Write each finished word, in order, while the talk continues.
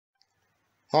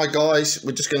Hi guys,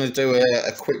 we're just going to do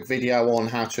a quick video on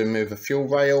how to remove a fuel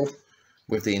rail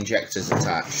with the injectors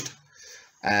attached.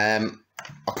 I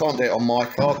can't do it on my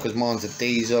car because mine's a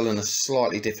diesel and there's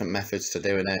slightly different methods to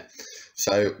doing it.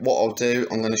 So what I'll do,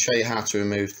 I'm going to show you how to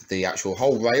remove the actual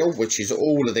whole rail, which is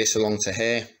all of this along to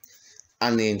here,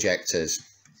 and the injectors.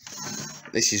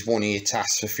 This is one of your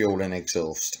tasks for fuel and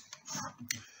exhaust.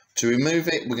 To remove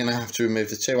it, we're going to have to remove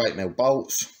the two 8mm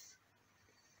bolts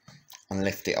and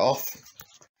lift it off.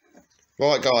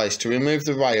 Right guys, to remove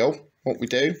the rail, what we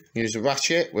do, use a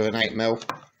ratchet with an 8mm,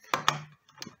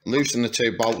 loosen the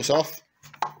two bolts off.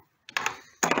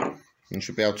 You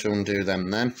should be able to undo them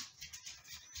then.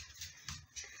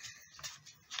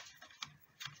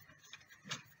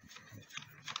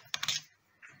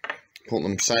 Put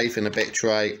them safe in a bit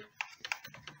tray.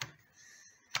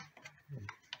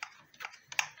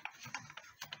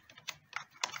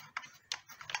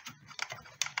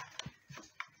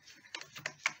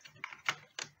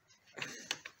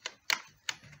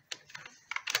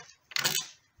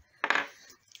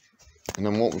 And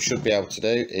then what we should be able to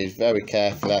do is very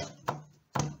carefully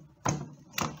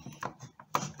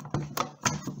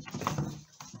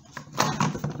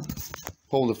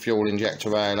pull the fuel injector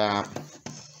rail out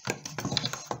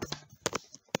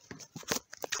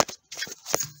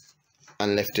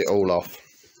and lift it all off.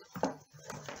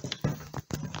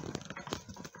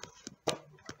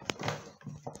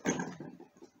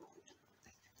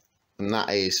 And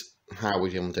that is how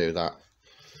we undo that.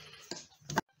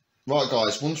 Right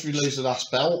guys, once we lose the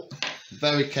last belt,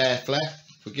 very carefully,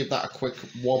 if we give that a quick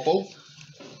wobble,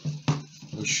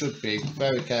 we should be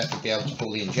very carefully be able to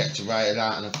pull the injector rail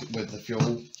out and with the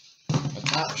fuel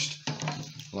attached,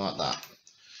 like that.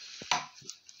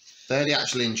 They're the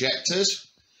actual injectors,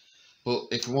 but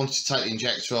if we wanted to take the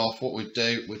injector off, what we'd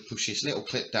do, we'd push this little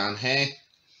clip down here,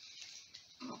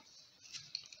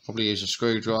 probably use a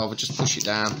screwdriver, just push it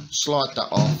down, slide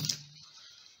that off,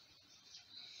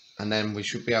 and then we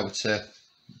should be able to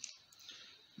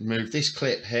remove this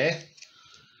clip here.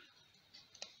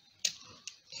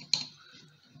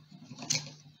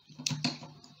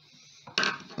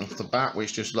 Off the back,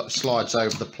 which just slides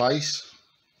over the place,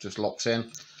 just locks in,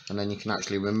 and then you can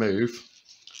actually remove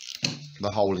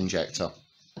the whole injector.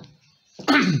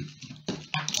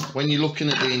 When you're looking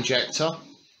at the injector,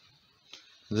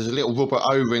 there's a little rubber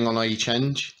O-ring on each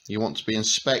end. You want to be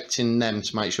inspecting them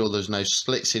to make sure there's no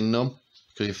splits in them,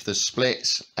 because if there's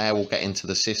splits, air will get into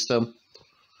the system.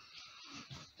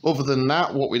 Other than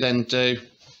that, what we then do,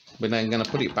 we're then going to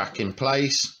put it back in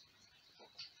place.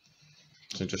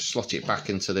 So just slot it back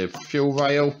into the fuel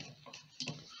rail.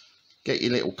 Get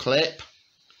your little clip,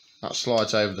 that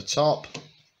slides over the top.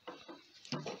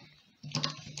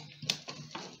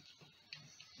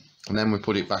 And then we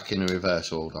put it back in the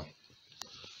reverse order.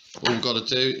 All we've got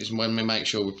to do is when we make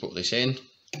sure we put this in,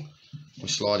 we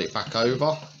slide it back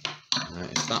over.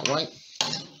 It's that way.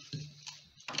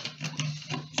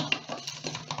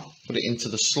 Put it into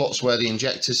the slots where the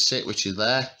injectors sit, which is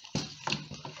there.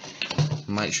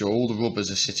 Make sure all the rubbers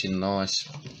are sitting nice.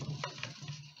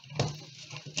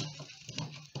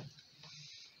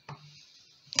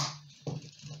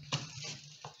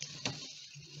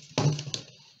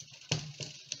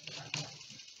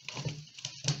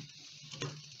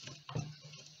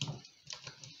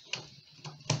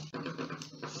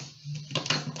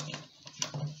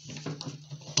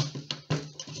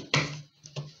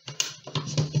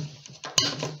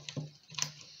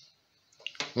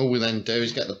 All we then do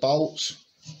is get the bolts,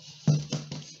 put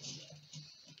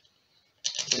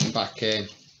them back in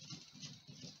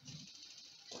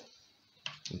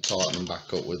and tighten them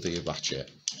back up with the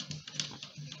ratchet.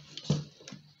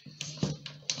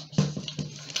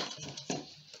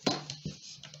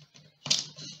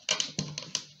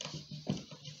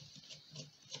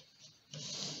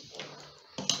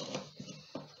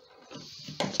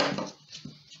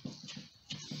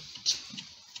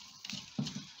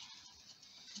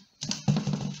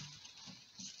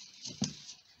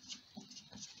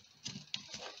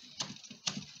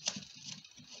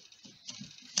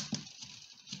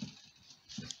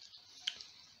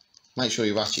 Make sure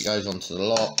your ratchet goes onto the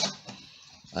lock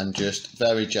and just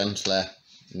very gently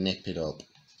nip it up.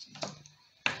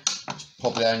 It's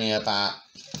probably only about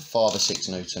 5 or 6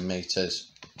 Newton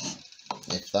meters,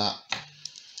 if that.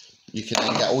 You can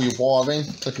then get all your wiring,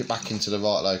 clip it back into the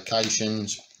right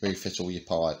locations, refit all your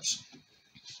pipes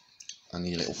and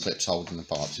your little clips holding the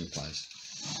pipes in place.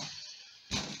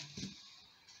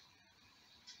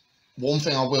 One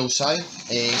thing I will say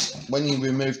is when you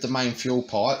remove the main fuel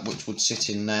pipe, which would sit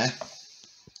in there,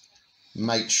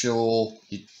 make sure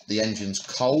the engine's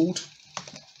cold.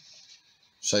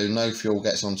 so no fuel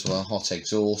gets onto our hot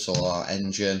exhaust or our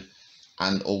engine,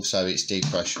 and also it's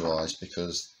depressurised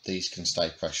because these can stay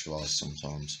pressurised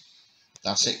sometimes.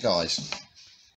 That's it, guys.